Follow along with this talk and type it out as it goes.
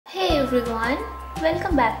everyone,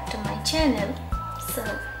 welcome back to my channel. So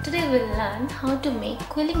today we'll learn how to make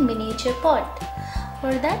quilling miniature pot.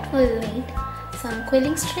 For that we'll need some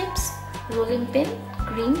quilling strips, rolling pin,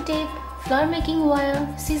 green tape, flower making wire,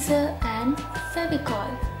 scissor and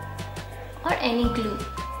Fevicol or any glue.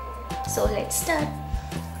 So let's start.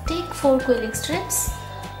 Take 4 quilling strips,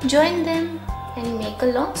 join them and make a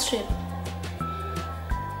long strip.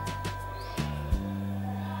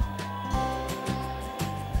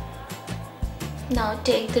 Now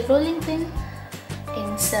take the rolling pin,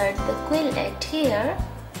 insert the quill at here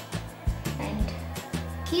and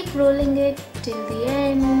keep rolling it till the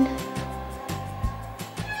end.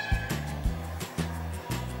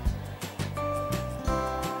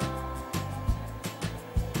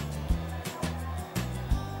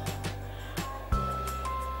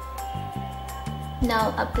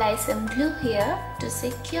 Now apply some glue here to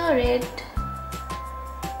secure it.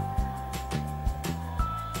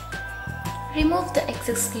 Remove the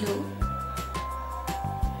excess glue.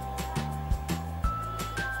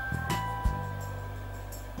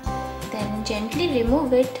 Then gently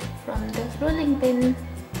remove it from the rolling pin.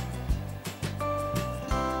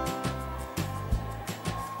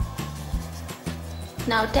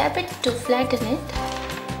 Now tap it to flatten it.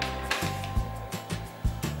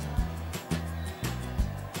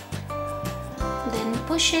 Then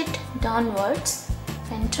push it downwards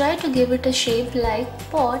and try to give it a shape like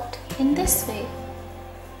pot in this way.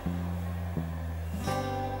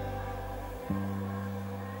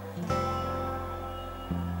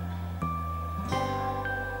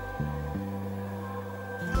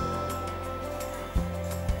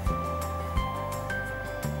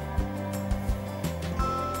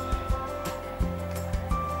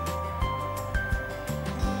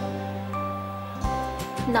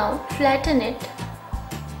 Now flatten it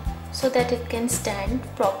so that it can stand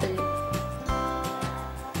properly.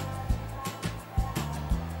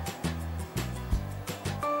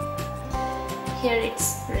 Here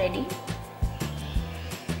it's ready.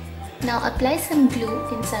 Now apply some glue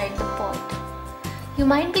inside the pot. You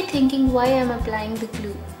might be thinking why I am applying the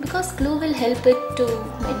glue, because glue will help it to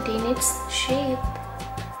maintain its shape.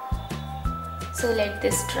 So let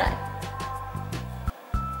this dry.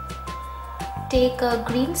 Take a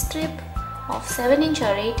green strip of 7 inch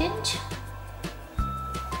or 8 inch,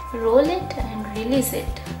 roll it and release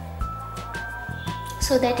it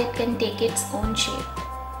so that it can take its own shape.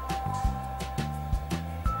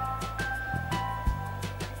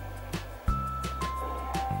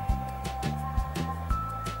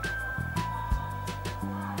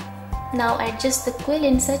 Now adjust the quill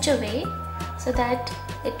in such a way so that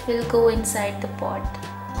it will go inside the pot.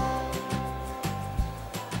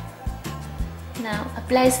 Now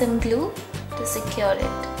apply some glue to secure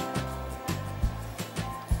it.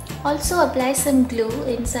 Also apply some glue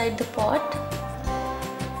inside the pot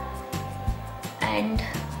and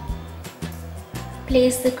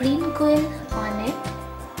place the green quill on it.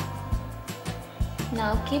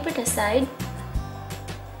 Now keep it aside.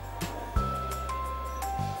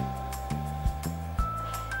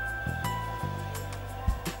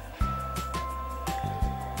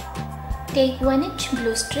 Take 1 inch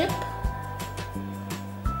blue strip.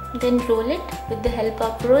 Then roll it with the help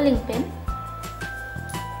of rolling pin.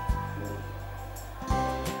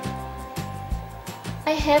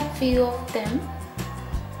 I have few of them.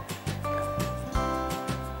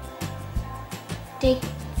 Take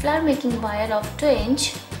flower making wire of 2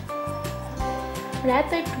 inch.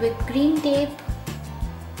 Wrap it with green tape.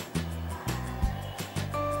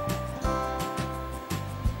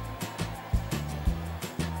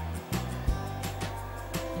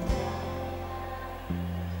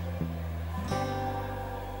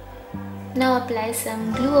 Now apply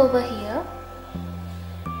some glue over here.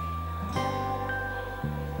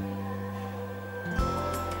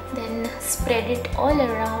 Then spread it all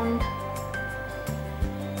around.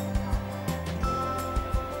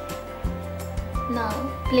 Now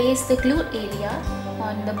place the glue area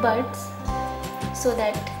on the buds so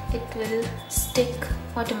that it will stick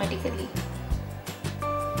automatically.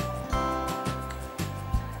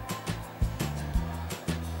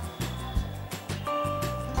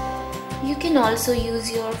 You can also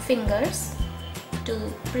use your fingers to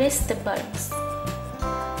press the buds.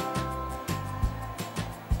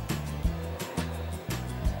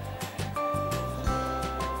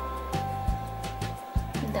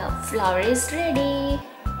 The flower is ready.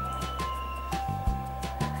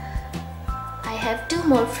 I have 2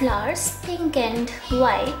 more flowers, pink and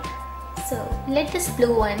white. So let this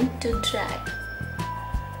blue one to dry.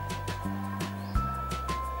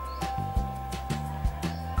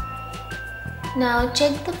 Now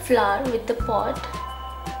check the flower with the pot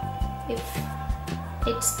If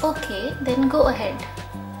it's okay, then go ahead,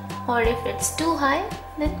 or if it's too high,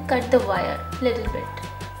 then cut the wire little bit.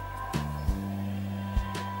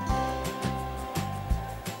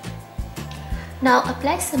 Now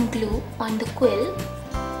apply some glue on the quill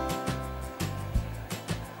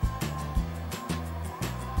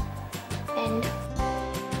and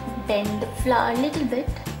bend the flower a little bit.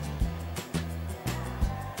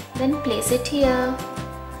 Then place it here.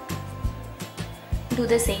 Do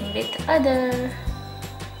the same with other.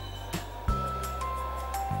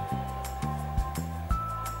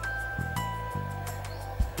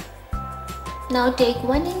 Now take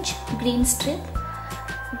 1-inch green strip.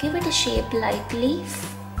 Give it a shape like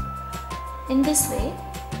leaf in this way.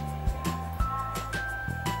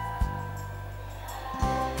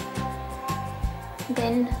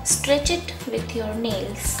 Then stretch it with your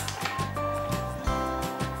nails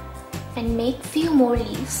and make few more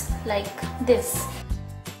leaves like this.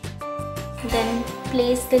 Then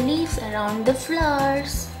place the leaves around the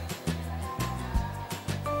flowers.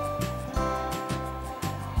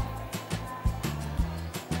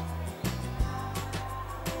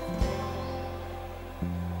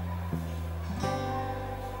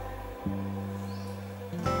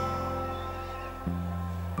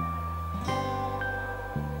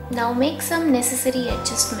 Now make some necessary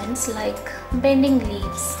adjustments like bending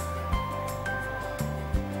leaves.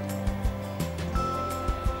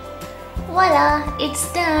 Voila,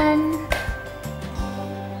 it's done!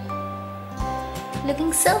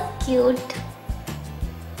 Looking so cute!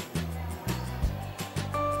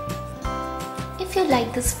 If you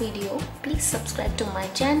like this video, please subscribe to my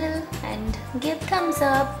channel and give thumbs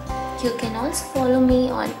up. You can also follow me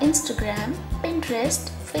on Instagram,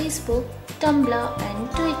 Pinterest, Facebook, Tumblr and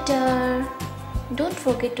Twitter. Don't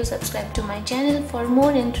forget to subscribe to my channel for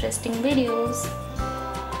more interesting videos.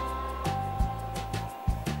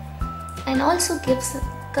 And also give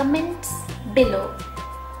comments below.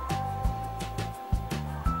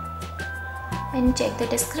 And check the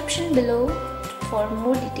description below for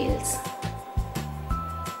more details.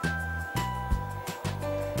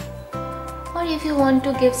 Or if you want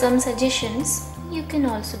to give some suggestions, you can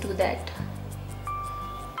also do that.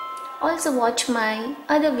 Also watch my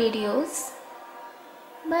other videos.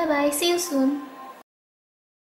 Bye bye, see you soon.